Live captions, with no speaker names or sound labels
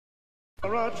A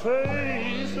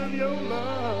trace of your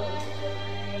love.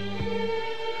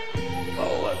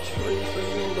 Oh, a trace of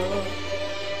your love.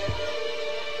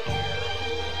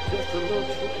 Just a little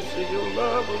trace of your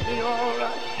love will be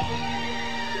alright.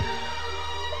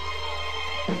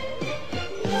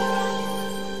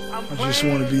 I just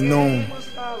want to be known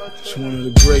as one of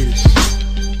the greatest.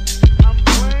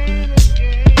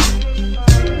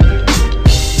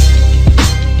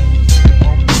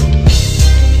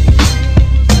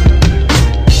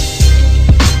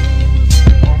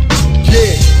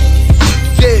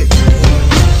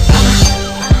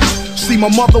 My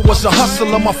mother was a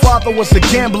hustler, my father was a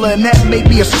gambler, and that made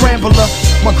me a scrambler.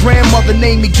 My grandmother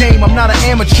named me game, I'm not an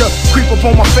amateur. Creep up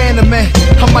on my phantom, man,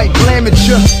 I might blam at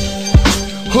ya.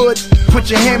 Hood,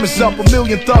 put your hammers up, a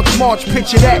million thugs march,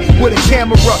 picture that with a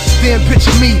camera. Then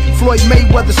picture me, Floyd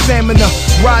Mayweather stamina,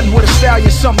 riding with a stallion,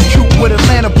 something cute with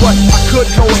Atlanta. But I could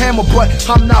go hammer, but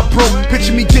I'm not broke.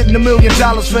 Picture me getting $1 million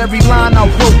for every line I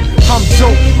wrote. I'm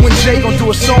dope, when Jay gon' do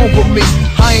a song with me.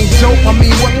 I ain't dope, I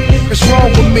mean what is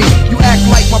wrong with me? You act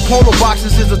like my polo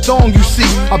boxes is a thong you see.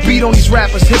 I beat on these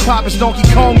rappers, hip-hop is Donkey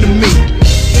Kong to me.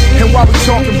 And while we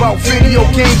talking about video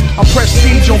games, I press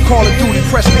prestige on Call of Duty,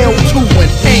 press L2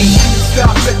 and aim.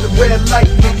 Stop at the red light,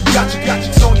 when you got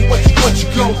your Tony, what you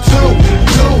gon' do?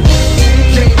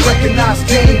 Can't recognize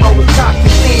game, I will cock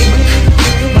and aim.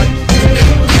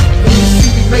 When you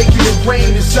see me making it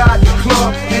rain inside the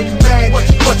club, and you mad, what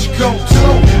you gon'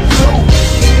 do?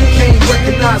 Can't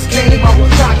recognize game, I will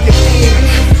cock and aim.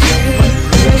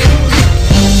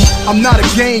 I'm not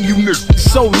a game, you niggas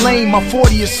so lame. My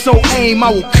 40 is so aim, I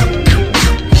will.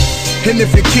 And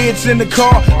if your kid's in the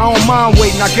car, I don't mind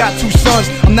waiting. I got 2 sons,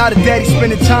 I'm not a daddy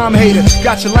spending time hater.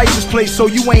 Got your license plate, so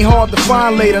you ain't hard to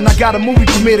find later. And I got a movie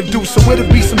premiere to do, so it'll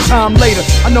be some time later.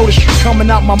 I know the shit coming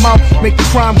out my mouth make the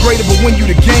crime greater, but when you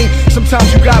the game,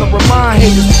 sometimes you gotta remind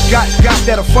haters. Got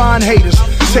that'll find haters.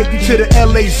 Take you to the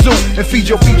LA Zoo and feed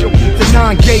your the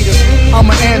 9 gators. I'm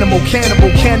an animal,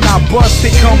 cannibal, cannot bust.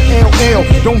 Here come LL,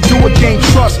 don't do it, gain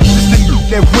trust. This the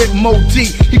that whip Mo D,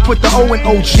 he put the O in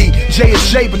OG. J is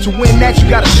J, but to win that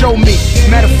you gotta show me.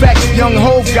 Matter of fact, Young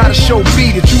Hov gotta show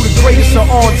B that you the greatest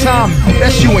of all time.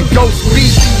 That's you and Ghost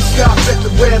B. Stop at the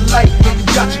red light, when you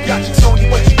got your Tony,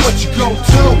 what you gon'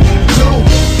 do?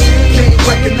 Can't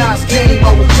recognize game,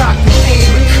 I will cock and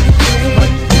aim.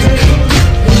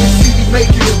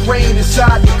 Making it rain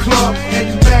inside the club, and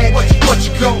you mad, what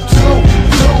you gon' do?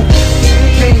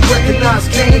 Can't recognize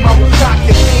game, I will cock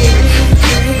and aim.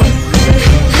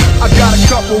 I got a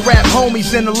couple rap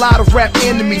homies and a lot of rap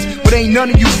enemies, but ain't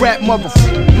none of you rap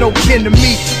motherfuckers no kin to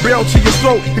me. Barrel to your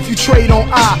throat if you trade on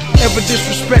I. Ever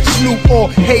disrespect Snoop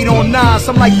or hate on Nas,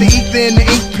 I'm like the ether in the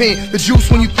ink pen, the juice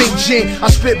when you think gin. I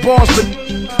spit bars, but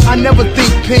I never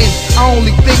think pen. I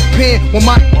only think pen when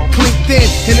my clinked in.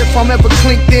 And if I'm ever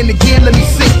clinked in again, let me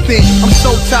sink thin. I'm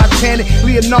so Titanic,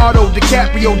 Leonardo,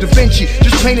 DiCaprio, Da Vinci.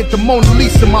 Just painted the Mona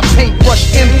Lisa, my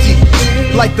paintbrush empty.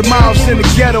 Like the miles in the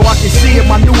ghetto, I can see it.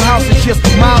 My new house is just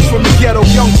miles from the ghetto.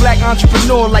 Young black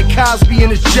entrepreneur like Cosby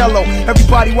and his Jello.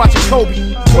 Everybody watching Kobe,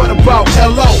 what about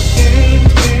L.O.?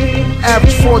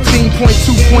 Average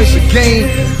 14.2 points a game,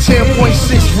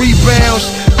 10.6 rebounds,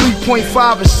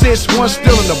 3.5 assists, 1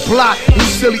 still in the block. And you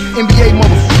silly NBA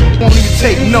motherfucker won't even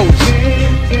take notes.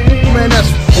 Man,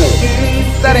 that's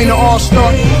 4. That ain't an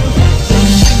all-star.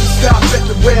 Stop at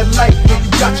the red light, when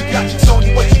you got your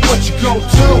Tony, what you gon'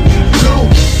 do?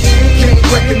 Can't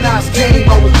recognize game,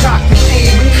 I will cock and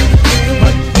aim.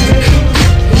 When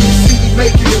you see me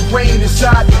making it rain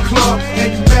inside the club,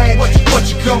 and you mad, what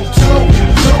you gon' do?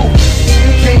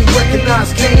 Can't recognize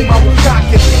game, I will cock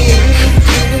and aim.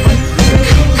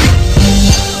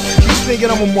 You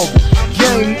thinking I'm a mother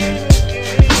game?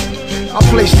 I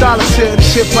play solitaire,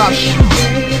 this hip-hop shit.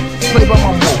 Play by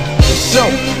my mother. So,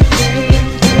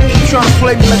 you trying to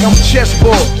play me like I'm a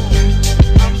chessboard.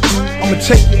 I'ma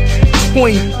take your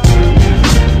point.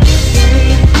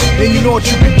 Then you know what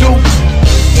you can do.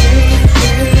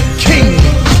 King.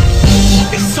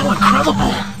 It's so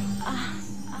incredible.